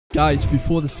Guys,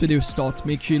 before this video starts,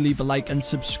 make sure you leave a like and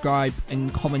subscribe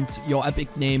and comment your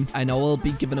epic name, and I will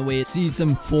be giving away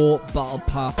Season 4 Battle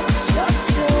Pass.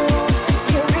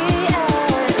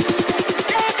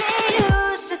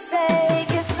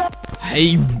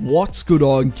 Hey, what's going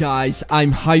on, guys?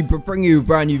 I'm Hybrid, bringing you a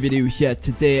brand new video here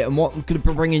today, and what I'm going to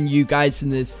be bringing you guys in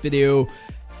this video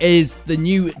is the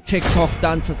new TikTok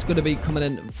dance that's going to be coming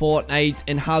in Fortnite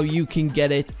and how you can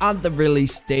get it and the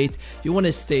release date. You want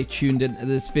to stay tuned into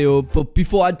this video, but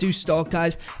before I do start,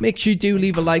 guys, make sure you do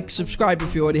leave a like, subscribe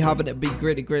if you already haven't. It'd be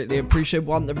greatly appreciated.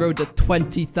 We're on the road to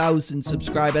 20,000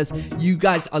 subscribers. You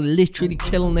guys are literally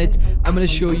killing it. I'm going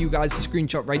to show you guys a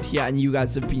screenshot right here, and you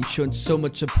guys have been showing so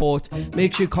much support.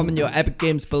 Make sure you comment your epic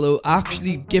games below. I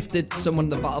actually gifted someone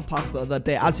the battle pass the other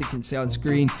day, as you can see on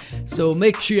screen, so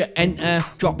make sure you enter,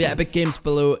 drop your epic games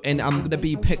below, and I'm gonna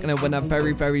be picking a winner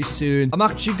very soon. I'm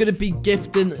actually gonna be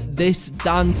gifting this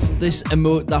dance, this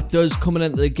emote that does coming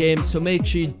into the game, so make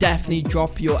sure you definitely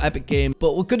drop your epic game.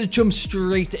 But we're gonna jump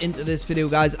straight into this video,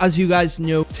 guys. As you guys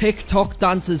know, TikTok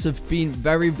dances have been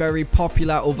very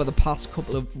popular over the past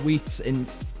couple of weeks and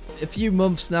a few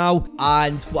months now,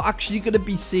 and we're actually going to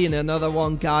be seeing another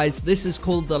one, guys. This is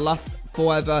called the Last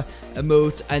Forever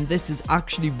emote, and this is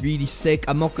actually really sick.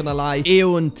 I'm not gonna lie.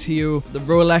 Ayo Teo, the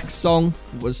Rolex song,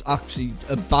 was actually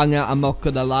a banger. I'm not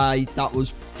gonna lie, that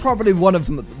was probably one of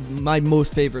my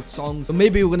most favorite songs. So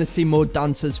maybe we're gonna see more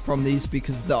dances from these,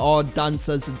 because there are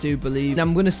dancers, I do believe. And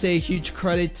I'm gonna say a huge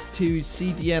credit to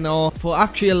CDNR for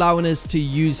actually allowing us to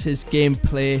use his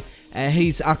gameplay.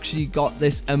 He's actually got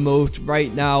this emote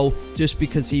right now just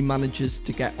because he manages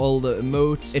to get all the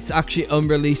emotes. It's actually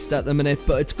unreleased at the minute,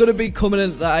 but it's going to be coming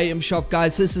into the item shop,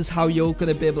 guys. This is how you're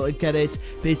going to be able to get it.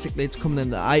 Basically, it's coming in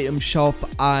the item shop,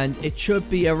 and it should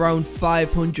be around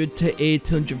 500 to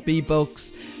 800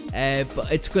 V-Bucks.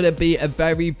 But it's going to be a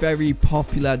very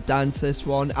popular dance, this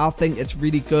one. I think it's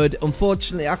really good.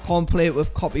 Unfortunately, I can't play it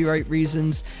with copyright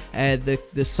reasons.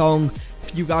 The song,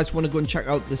 if you guys want to go and check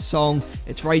out the song,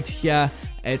 it's right here.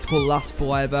 It's called Last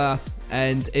Forever,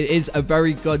 and it is a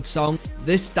very good song.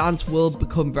 This dance will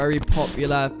become very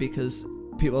popular because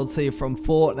people see it from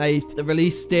Fortnite. The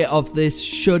release date of this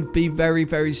should be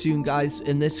very soon, guys,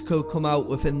 and this could come out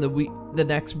within the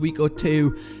next week or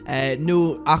two.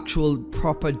 No actual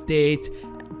proper date.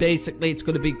 Basically, it's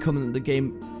going to be coming in the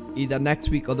game either next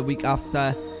week or the week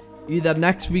after.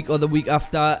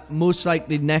 Most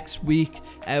likely next week.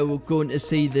 We're going to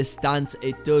see this dance.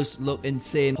 It does look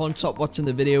insane. Can't stop watching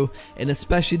the video, and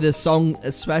especially the song.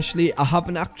 I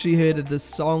haven't actually heard of this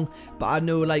song, but I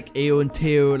know like Ayo and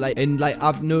Teo,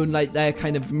 I've known like their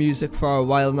kind of music for a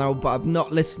while now, but I've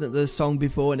not listened to this song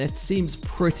before, and it seems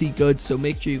pretty good, so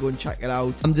make sure you go and check it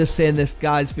out. I'm just saying this,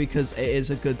 guys, because it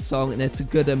is a good song and it's a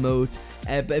good emote.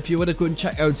 But if you want to go and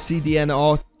check out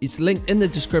CDNR, it's linked in the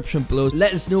description below.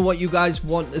 Let us know what you guys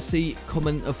want to see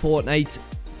coming to Fortnite,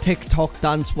 TikTok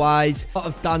dance wise. A lot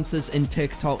of dancers in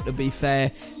TikTok, to be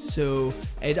fair, so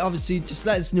and obviously just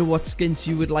let us know what skins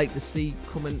you would like to see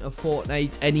coming to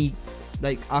Fortnite. Any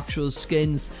like actual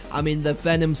skins. I mean, the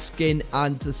Venom skin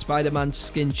and the Spider-Man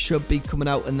skin should be coming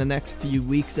out in the next few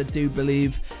weeks, I do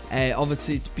believe.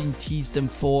 Obviously it's been teased in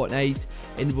Fortnite,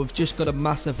 and we've just got a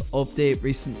massive update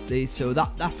recently, so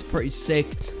that's pretty sick.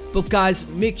 But guys,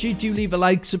 make sure you do leave a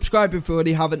like, subscribe if you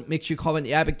already haven't. Make sure you comment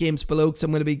your epic games below, because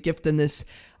I'm going to be gifting this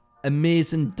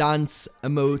amazing dance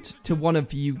emote to one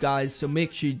of you guys, so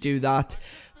make sure you do that.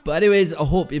 But anyways, I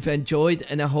hope you've enjoyed,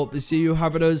 and I hope to see you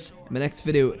Hybriders in my next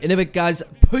video. In a bit, guys.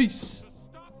 Peace.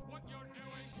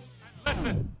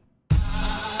 Listen.